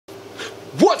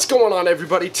What's going on,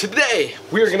 everybody? Today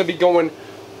we are going to be going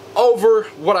over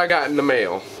what I got in the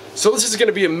mail. So this is going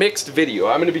to be a mixed video.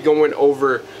 I'm going to be going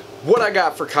over what I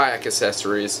got for kayak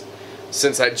accessories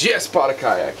since I just bought a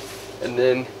kayak, and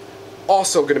then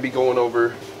also going to be going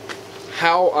over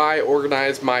how I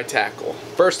organize my tackle.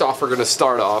 First off, we're going to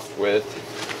start off with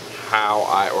how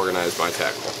I organize my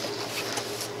tackle.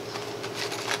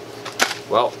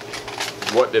 Well,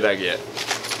 what did I get?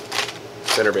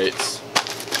 Spinnerbaits,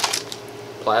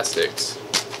 plastics,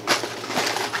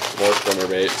 more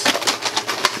spinnerbaits,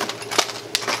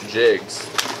 jigs,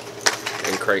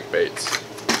 and crankbaits.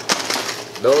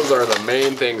 Those are the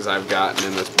main things I've gotten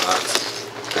in this box,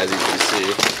 as you can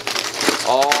see.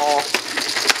 All,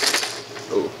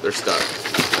 oh, they're stuck.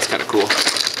 That's kind of cool.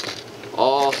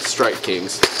 All Strike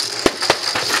Kings.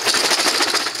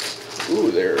 Ooh,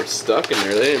 they're stuck in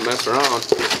there. They didn't mess around.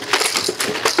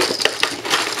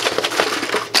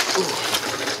 Ooh.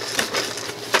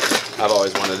 I've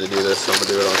always wanted to do this, so I'm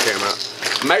gonna do it on camera.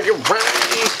 Make it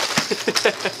rain!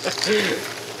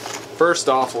 First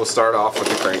off, we'll start off with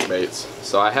the crankbaits.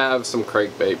 So I have some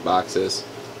crankbait boxes.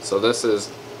 So this is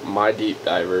my deep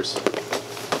divers,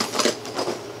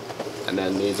 and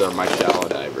then these are my shallow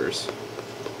divers.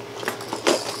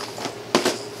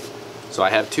 So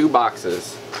I have two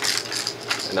boxes,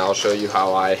 and I'll show you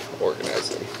how I organize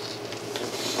them.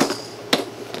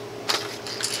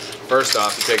 First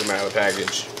off, you take them out of the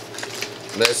package.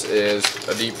 This is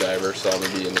a deep diver, so I'm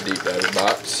going to be in the deep diver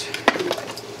box.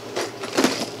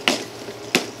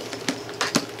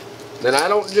 Then I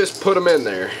don't just put them in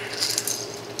there.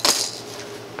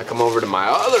 I come over to my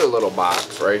other little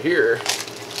box right here.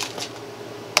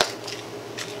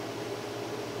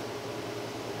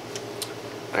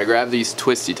 I grab these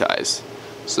twisty ties.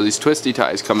 So these twisty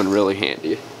ties come in really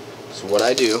handy. So what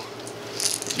I do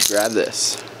is you grab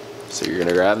this. So you're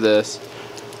gonna grab this,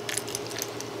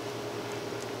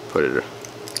 put it,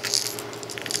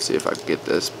 let's see if I can get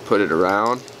this, put it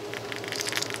around.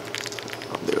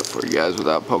 I'll do it for you guys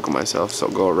without poking myself. So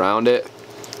go around it,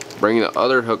 bring the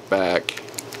other hook back,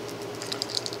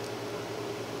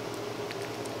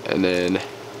 and then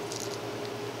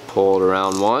pull it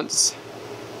around once,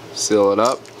 seal it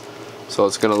up. So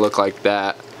it's going to look like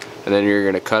that, and then you're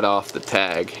going to cut off the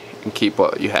tag and keep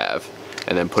what you have,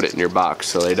 and then put it in your box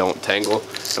so they don't tangle.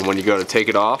 And when you go to take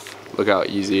it off, look how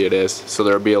easy it is. So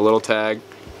there'll be a little tag,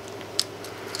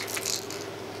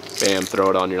 bam, throw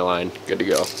it on your line, good to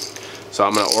go. So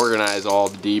I'm going to organize all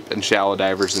the deep and shallow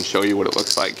divers and show you what it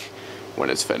looks like when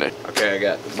it's finished. Okay, I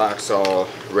got the box all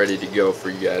ready to go for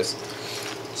you guys.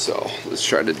 So let's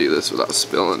try to do this without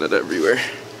spilling it everywhere.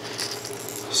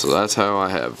 So that's how I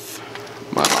have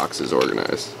my box is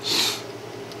organized.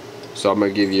 So I'm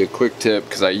going to give you a quick tip,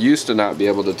 because I used to not be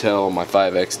able to tell my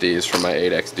 5XDs from my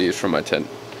 8XDs from my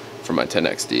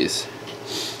 10XDs.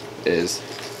 Is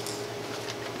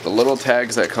the little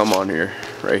tags that come on here,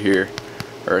 right here,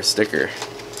 are a sticker.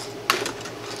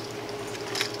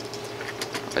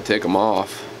 I take them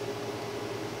off,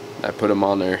 I put them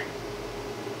on there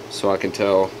so I can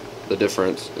tell the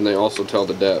difference, and they also tell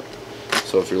the depth.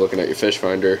 So if you're looking at your fish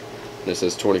finder and it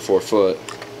says 24 foot,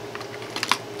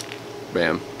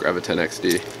 bam, grab a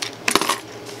 10XD.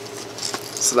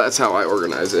 So that's how I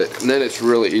organize it. And then it's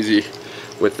really easy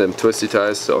with them twisty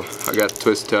ties. So I got the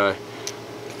twisty tie.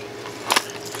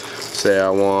 Say I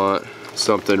want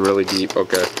something really deep.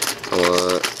 Okay, I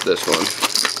want this one.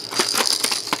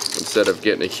 Instead of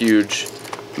getting a huge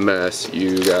mess,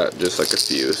 you got just like a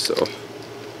few. So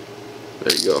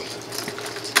there you go.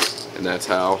 And that's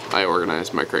how I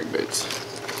organize my crankbaits.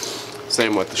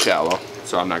 Same with the shallow.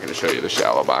 So I'm not going to show you the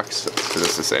shallow box because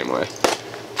it's the same way.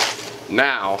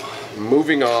 Now,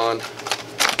 moving on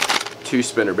to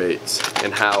spinnerbaits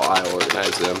and how I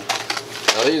organize them.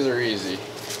 Now these are easy.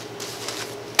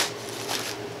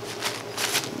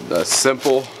 The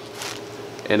simple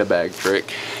in a bag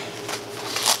trick.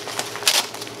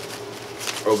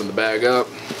 Open the bag up.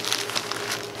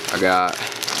 I got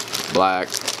black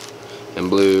and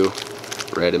blue,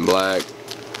 red and black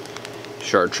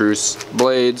chartreuse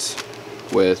blades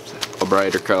with a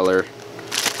brighter color,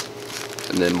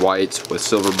 and then whites with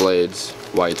silver blades,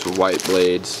 whites with white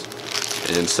blades,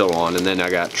 and so on. And then I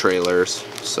got trailers,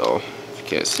 so if you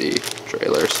can't see,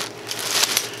 trailers.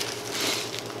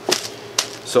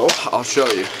 So I'll show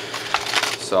you.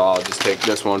 So I'll just take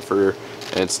this one for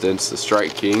instance, the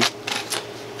Strike King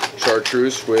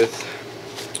chartreuse with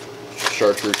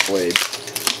chartreuse blade.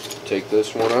 Take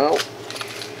this one out.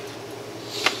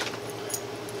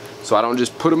 So I don't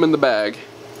just put them in the bag.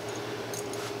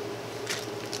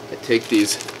 I take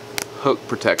these hook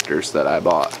protectors that I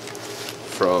bought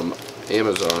from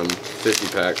Amazon 50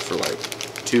 pack for like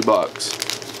 $2.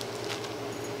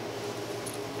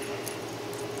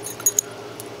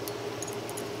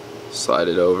 Slide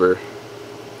it over,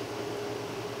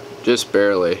 just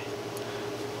barely.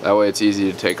 That way it's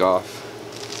easy to take off.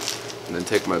 And then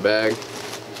take my bag.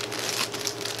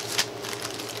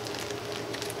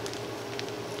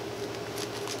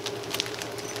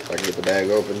 If I can get the bag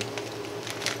open,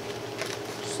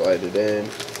 slide it in,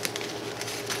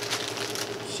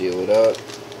 seal it up.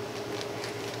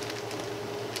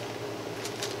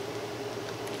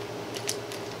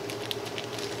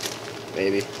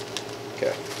 Maybe.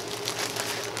 Okay.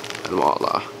 And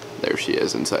voila, there she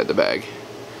is inside the bag.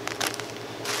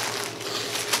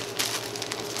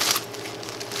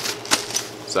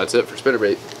 So that's it for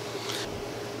spinnerbait.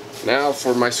 Now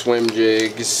for my swim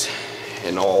jigs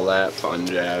and all that fun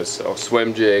jazz. So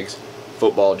swim jigs,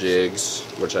 football jigs,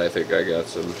 which I think I got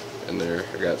some in there.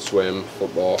 I got swim,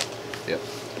 football, yep.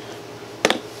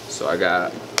 So I'm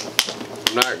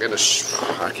not gonna,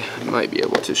 I might be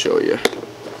able to show you.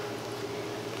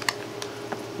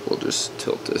 We'll just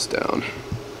tilt this down.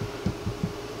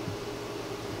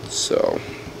 So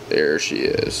there she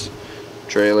is.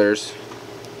 Trailers,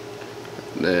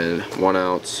 and then 1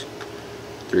 ounce,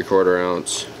 3/4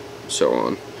 ounce, so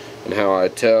on. And how I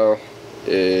tell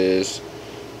is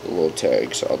the little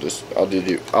tag. So I'll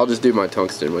just do my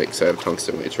tungsten weight because I have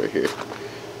tungsten weights right here.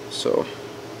 So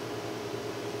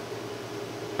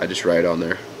I just write on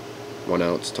there 1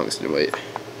 ounce tungsten weight.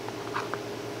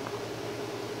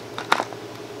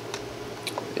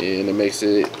 And it makes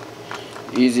it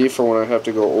easy for when I have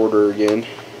to go order again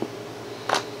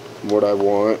what I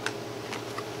want.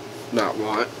 Not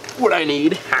want, what I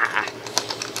need. Ha.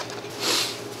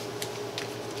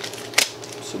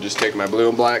 So just take my blue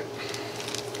and black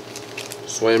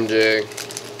swim jig,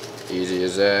 easy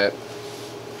as that.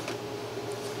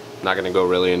 Not gonna go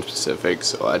really in specific,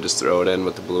 so I just throw it in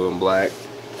with the blue and black,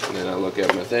 and then I look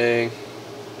at my thing,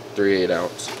 3/8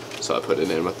 ounce. So I put it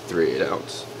in with the 3/8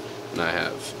 ounce, and I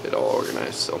have it all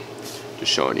organized. So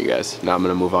just showing you guys. Now I'm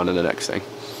gonna move on to the next thing.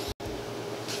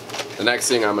 The next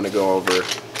thing I'm gonna go over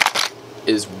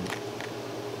is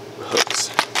hooks.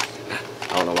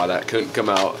 I don't know why that couldn't come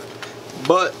out,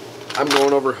 but I'm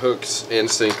going over hooks and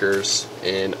sinkers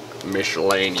and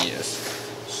miscellaneous.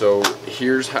 So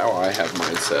here's how I have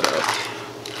mine set up.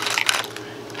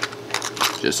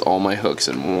 Just all my hooks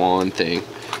in one thing.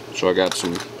 So I got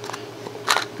some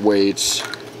weights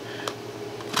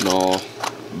and all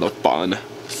the fun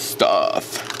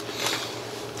stuff.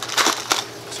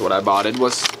 So what I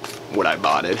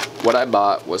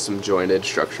bought was some jointed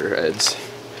structure heads,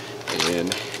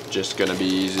 and just gonna be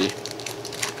easy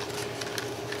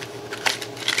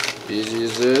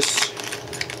as this.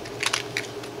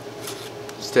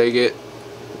 Just take it,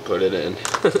 put it in.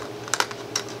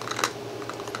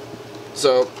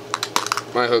 So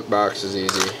my hook box is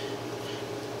easy,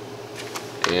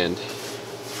 and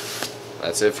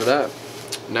that's it for that.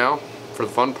 Now for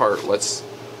the fun part, let's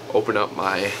open up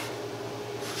my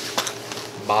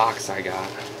box I got.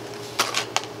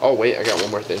 Oh wait, I got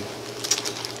one more thing.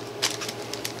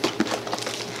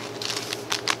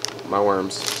 My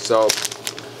worms. So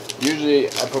usually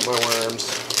I put my worms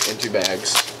into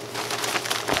bags.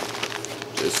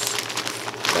 Just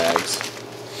bags.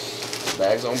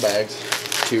 Bags on bags.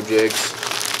 Tube jigs.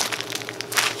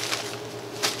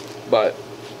 But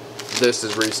this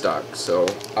is restocked, so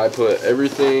I put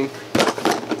everything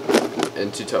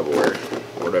into Tupperware,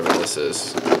 whatever this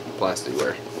is,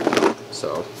 plasticware.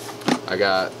 So I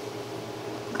got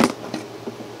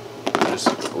just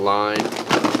a line,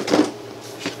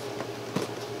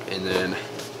 and then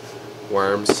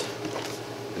worms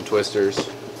and twisters,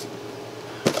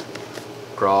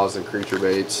 crawls and creature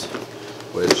baits,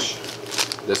 which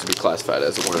this would be classified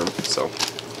as a worm. So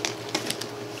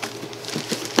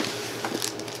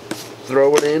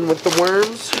throw it in with the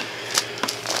worms,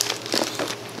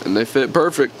 and they fit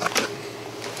perfect.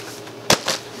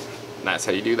 And that's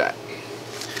how you do that.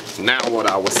 Now what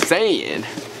I was saying,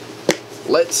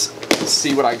 let's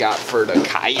see what I got for the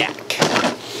kayak.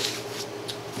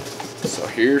 So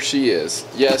here she is.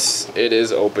 Yes, it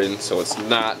is open, so it's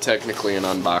not technically an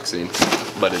unboxing,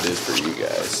 but it is for you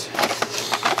guys.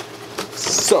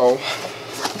 So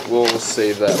we'll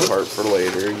save that part for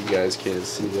later. You guys can't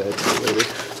see that till later.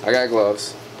 I got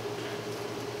gloves.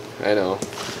 I know,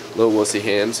 little wussy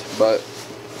hands, but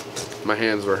my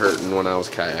hands were hurting when I was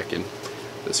kayaking.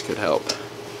 This could help.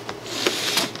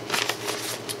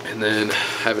 And then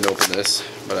I haven't opened this,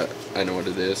 but I know what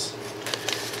it is.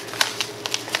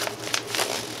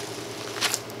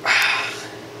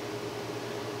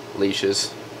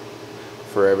 Leashes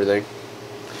for everything.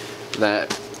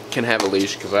 That can have a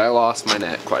leash because I lost my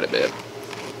net quite a bit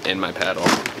in my paddle.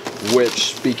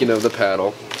 Which, speaking of the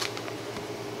paddle,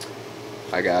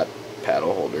 I got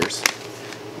paddle holders.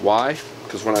 Why?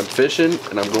 Because when I'm fishing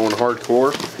and I'm going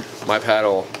hardcore, my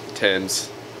paddle tends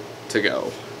to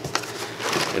go.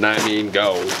 And I mean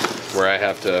go, where I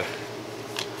have to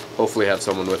hopefully have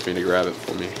someone with me to grab it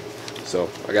for me. So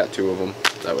I got 2 of them.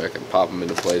 That way I can pop them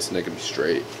into place and they can be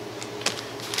straight.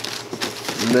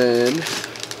 And then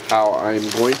how I'm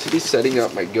going to be setting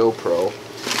up my GoPro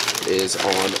is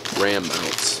on ram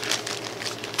mounts.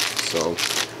 So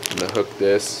I'm going to hook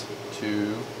this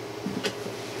to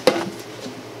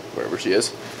wherever she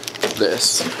is.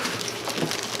 This.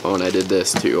 Oh, and I did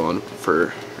this too on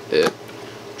for it.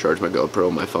 Charge my GoPro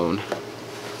on my phone.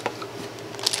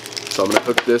 So I'm going to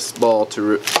hook this ball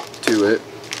to it,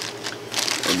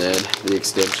 and then the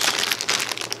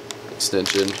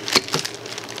extension,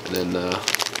 and then the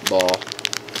ball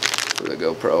for the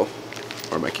GoPro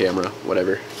or my camera,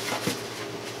 whatever.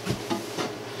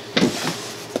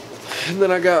 And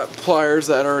then I got pliers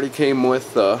that already came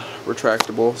with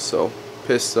retractable, so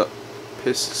Pisc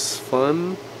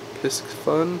Fun,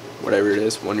 whatever it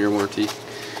is, 1-year warranty.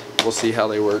 We'll see how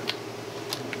they work.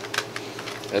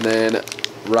 And then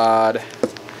rod,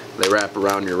 they wrap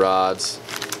around your rods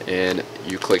and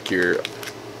you click your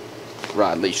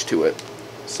rod leash to it,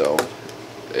 so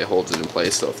it holds it in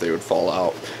place. So if they would fall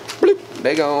out, bloop,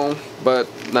 they gone, but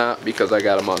not because I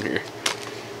got them on here.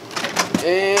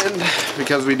 And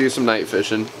because we do some night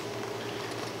fishing,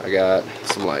 I got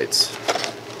some lights.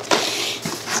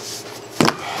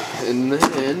 And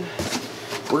then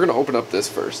we're gonna open up this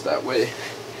first, that way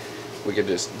we can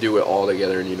just do it all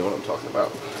together and you know what I'm talking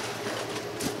about.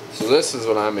 So this is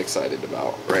what I'm excited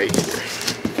about right here.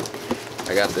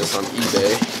 I got this on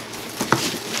eBay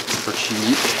for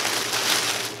cheap.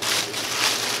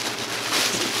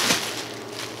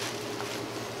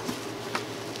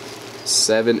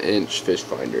 "7-inch fish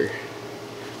finder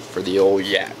for the old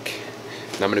yak."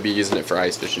 And I'm going to be using it for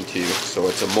ice fishing too, so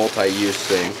it's a multi-use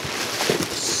thing.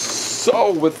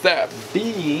 So with that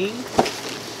being,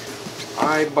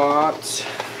 I bought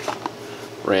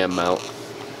ram mount.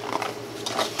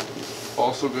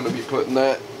 Also going to be putting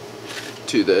that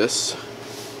to this.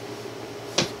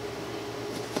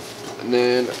 And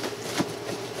then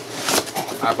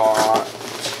I bought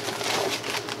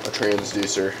a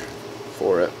transducer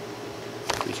for it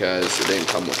because it didn't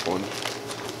come with one.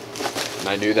 And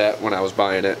I knew that when I was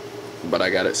buying it, but I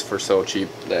got it for so cheap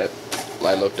that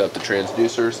I looked up the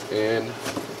transducers and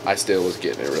I still was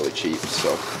getting it really cheap.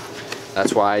 So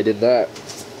that's why I did that.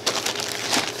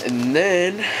 And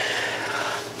then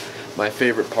my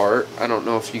favorite part, I don't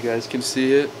know if you guys can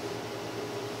see it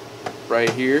right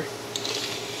here.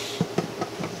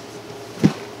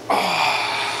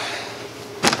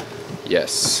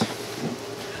 Yes,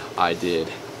 I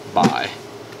did buy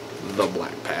the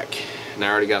black pack. And I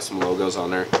already got some logos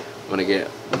on there. I'm gonna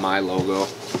get my logo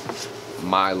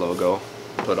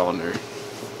put on there.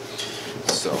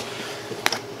 So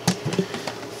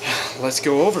let's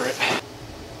go over it.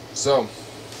 So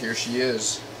here she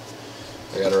is.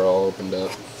 I got her all opened up.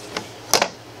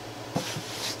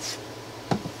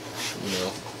 You know,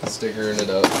 stickering it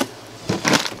up.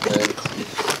 And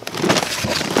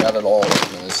got it all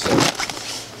organized. So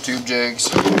tube jigs,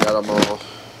 got them all.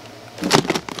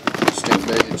 Stick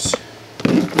baits,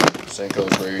 Senkos,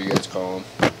 whatever you guys call them.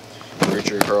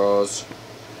 Reacher craws,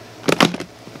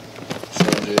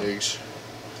 stone jigs,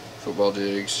 football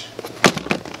jigs,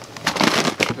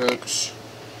 hooks,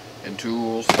 and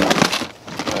tools.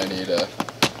 I need a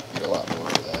lot more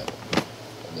for that.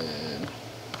 And then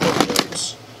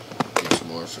baits, need some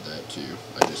more for that too.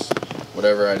 I just,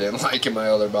 whatever I didn't like in my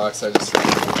other box, I just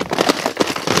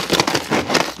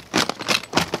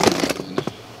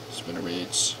spinner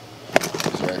baits.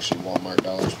 These are actually Walmart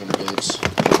dollar spinner baits.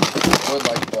 I would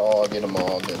like to all get them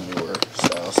all the newer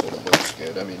style so it works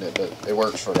good. I mean, it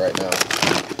works for right now.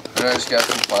 And I just got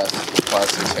some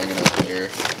plastics hanging up here,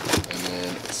 and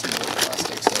then some more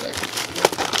plastics that I can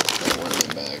put one in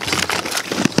bags.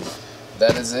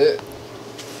 That is it.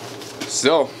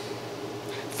 So,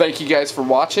 thank you guys for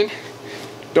watching.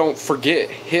 Don't forget,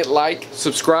 hit like,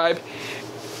 subscribe,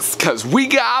 because we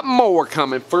got more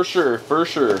coming for sure, for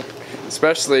sure.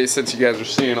 Especially since you guys are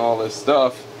seeing all this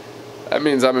stuff. That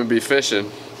means I'm going to be fishing,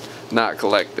 not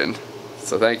collecting.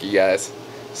 So thank you guys.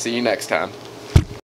 See you next time.